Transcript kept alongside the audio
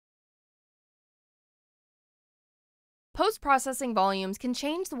post-processing volumes can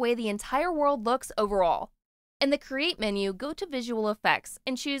change the way the entire world looks overall. In the Create menu, go to Visual Effects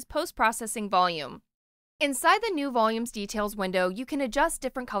and choose Post-Processing Volume. Inside the New Volumes Details window, you can adjust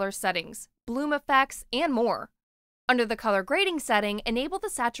different color settings, bloom effects, and more. Under the Color Grading setting, enable the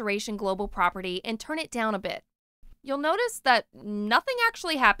Saturation Global property and turn it down a bit. You'll notice that nothing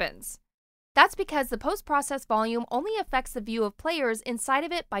actually happens. That's because the post-process volume only affects the view of players inside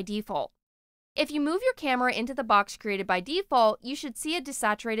of it by default. If you move your camera into the box created by default, you should see a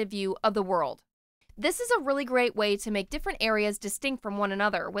desaturated view of the world. This is a really great way to make different areas distinct from one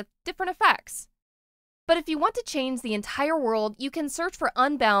another with different effects. But if you want to change the entire world, you can search for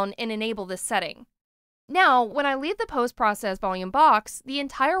Unbound and enable this setting. Now, when I leave the post-process volume box, the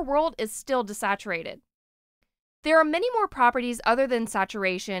entire world is still desaturated. There are many more properties other than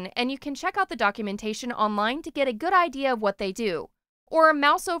saturation, and you can check out the documentation online to get a good idea of what they do, or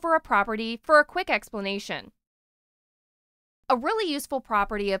mouse over a property for a quick explanation. A really useful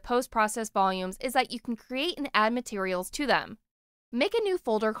property of post-process volumes is that you can create and add materials to them. Make a new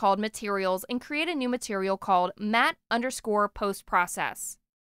folder called Materials and create a new material called mat_post-process.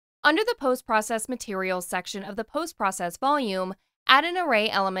 Under the Post-Process Materials section of the Post-Process volume, add an array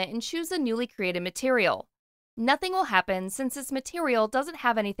element and choose a newly created material. Nothing will happen since this material doesn't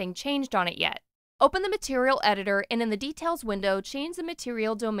have anything changed on it yet. Open the Material Editor and in the Details window, change the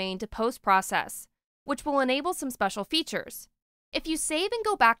material domain to Post-Process, which will enable some special features. If you save and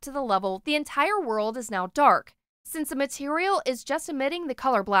go back to the level, the entire world is now dark, since the material is just emitting the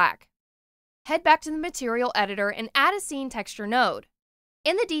color black. Head back to the Material Editor and add a Scene Texture node.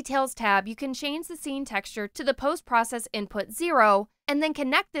 In the Details tab, you can change the scene texture to the Post-Process Input 0 and then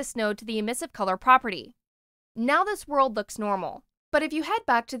connect this node to the Emissive Color property. Now this world looks normal. But if you head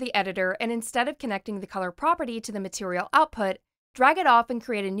back to the editor and instead of connecting the color property to the material output, drag it off and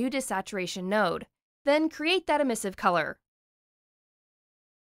create a new desaturation node. Then create that emissive color.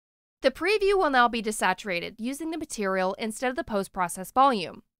 The preview will now be desaturated using the material instead of the post-process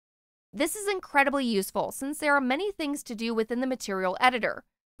volume. This is incredibly useful since there are many things to do within the material editor,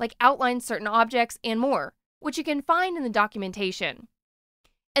 like outline certain objects and more, which you can find in the documentation.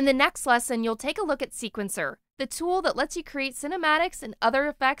 In the next lesson, you'll take a look at Sequencer, the tool that lets you create cinematics and other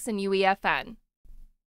effects in UEFN.